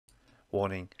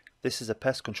Warning, this is a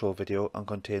pest control video and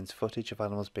contains footage of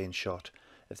animals being shot.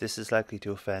 If this is likely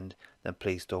to offend, then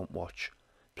please don't watch.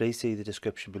 Please see the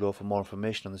description below for more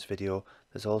information on this video.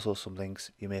 There's also some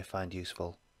links you may find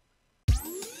useful.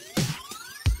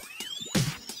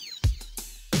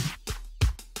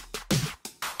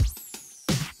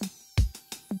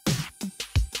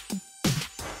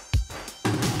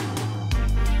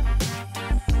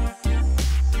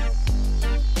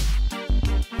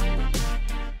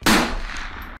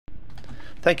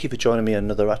 Thank you for joining me on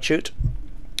another rat shoot.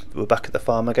 We're back at the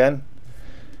farm again.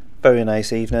 Very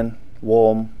nice evening,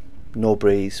 warm, no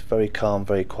breeze, very calm,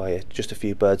 very quiet. Just a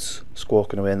few birds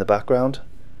squawking away in the background.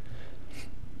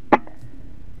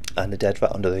 And a dead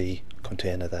rat under the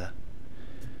container there.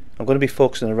 I'm going to be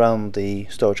focusing around the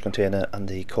storage container and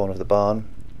the corner of the barn.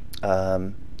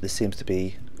 There seems to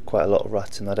be quite a lot of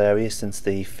rats in that area since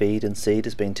the feed and seed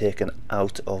has been taken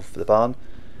out of the barn.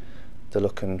 They're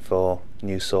looking for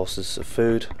new sources of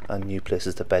food and new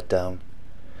places to bed down.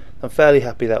 I'm fairly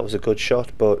happy that was a good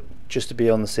shot, but just to be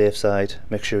on the safe side,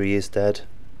 make sure he is dead.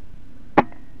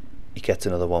 He gets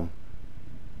another one.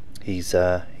 He's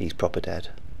proper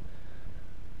dead.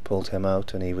 Pulled him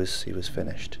out and he was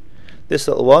finished. This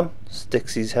little one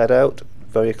sticks his head out,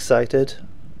 very excited.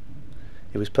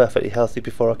 He was perfectly healthy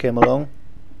before I came along.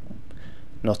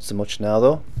 Not so much now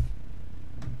though.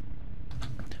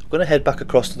 I'm going to head back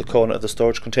across to the corner of the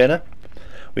storage container.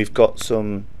 We've got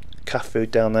some cat food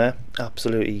down there,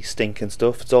 absolutely stinking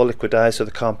stuff. It's all liquidised so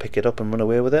they can't pick it up and run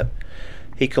away with it.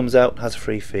 He comes out and has a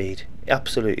free feed. He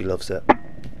absolutely loves it.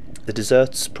 The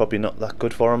dessert's probably not that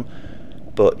good for him,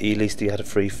 but at least he had a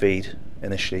free feed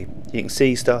initially. You can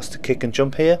see he starts to kick and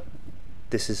jump here.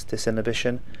 This is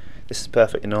disinhibition. This is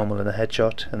perfectly normal in a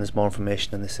headshot, and there's more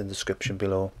information in this in the description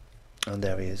below. And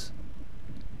there he is.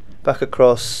 Back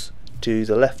across to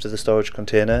the left of the storage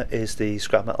container is the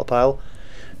scrap metal pile.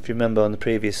 If you remember on the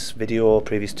previous video or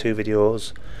previous two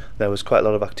videos, there was quite a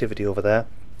lot of activity over there.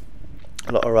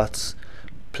 A lot of rats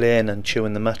playing and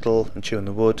chewing the metal and chewing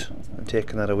the wood and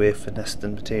taking that away for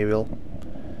nesting material.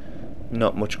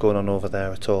 Not much going on over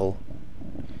there at all.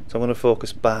 So I'm going to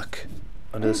focus back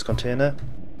under this container.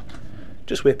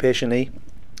 Just wait patiently,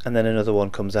 and then another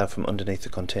one comes out from underneath the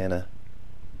container.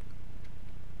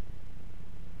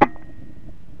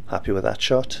 Happy with that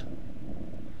shot.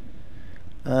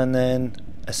 And then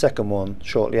a second one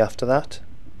shortly after that.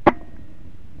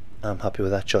 I'm happy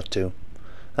with that shot too.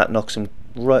 That knocks him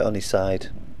right on his side.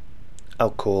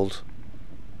 Out cold.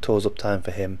 Toes up time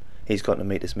for him. He's got to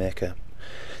meet his maker.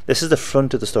 This is the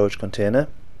front of the storage container,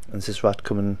 and this is rat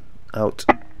coming out.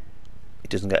 He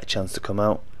doesn't get a chance to come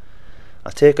out.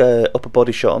 I take a upper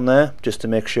body shot on there just to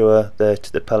make sure that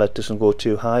the pellet doesn't go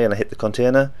too high and I hit the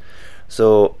container.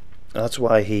 So that's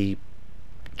why he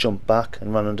jumped back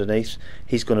and ran underneath.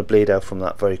 He's going to bleed out from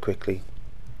that very quickly.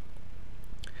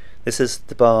 This is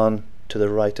the barn to the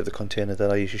right of the container that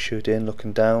I usually shoot in,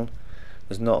 looking down.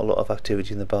 There's not a lot of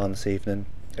activity in the barn this evening.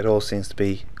 It all seems to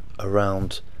be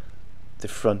around the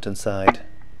front and side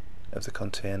of the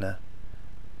container.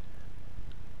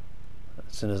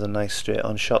 That's another nice straight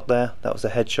on shot there. That was a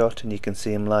headshot, and you can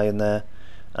see him lying there,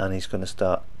 and he's going to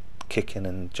start kicking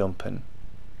and jumping.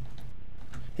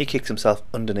 He kicks himself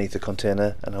underneath the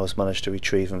container, and I was managed to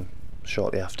retrieve him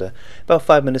shortly after. About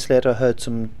 5 minutes later I heard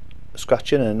some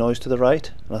scratching and a noise to the right,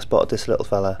 and I spotted this little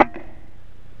fella.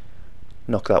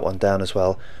 Knock that one down as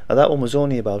well. Now that one was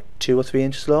only about 2 or 3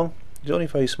 inches long. He's only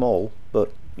very small,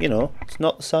 but you know, it's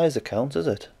not the size that counts, is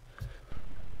it?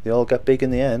 They all get big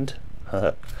in the end.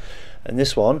 And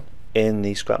this one in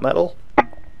the scrap metal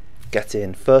gets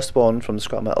in. First one from the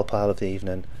scrap metal pile of the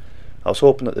evening. I was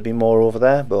hoping that there'd be more over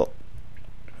there, but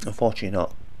unfortunately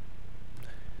not.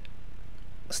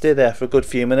 I stay there for a good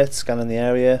few minutes scanning the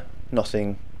area.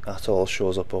 Nothing at all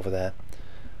shows up over there.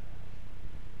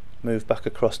 Move back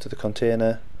across to the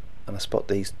container and I spot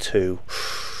these two.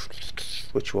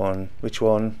 Which one?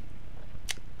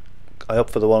 I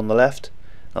opt for the one on the left.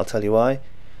 I'll tell you why.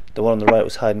 The one on the right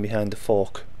was hiding behind the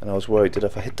fork, and I was worried that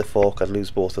if I hit the fork I'd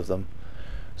lose both of them.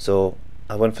 So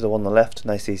I went for the one on the left.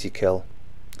 Nice easy kill.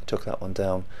 I took that one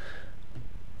down.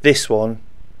 This one,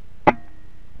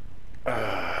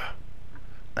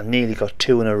 I nearly got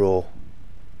 2 in a row,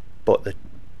 but the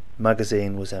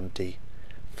magazine was empty.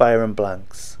 Firing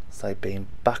blanks. It's like being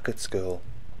back at school.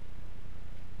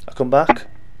 I come back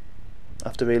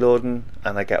after reloading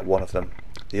and I get one of them.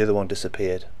 The other one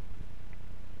disappeared.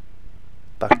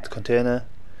 Back to the container,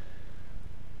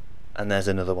 and there's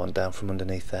another one down from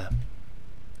underneath there.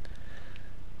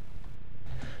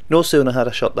 No sooner had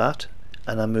I shot that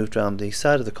and I moved around the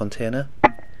side of the container,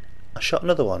 I shot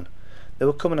another one. They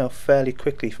were coming out fairly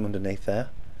quickly from underneath there.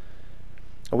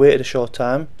 I waited a short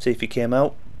time, see if he came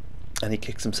out, and he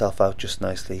kicks himself out just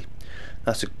nicely.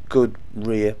 That's a good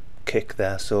rear kick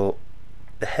there, so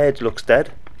the head looks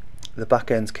dead, the back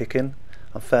end's kicking.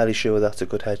 I'm fairly sure that's a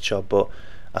good headshot, but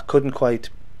I couldn't quite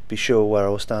be sure where I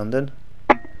was standing,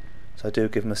 so I do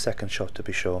give him a second shot to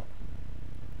be sure.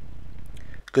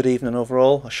 Good evening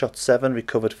overall. I shot 7,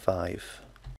 recovered 5.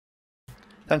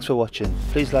 Thanks for watching.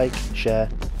 Please like, share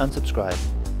and subscribe.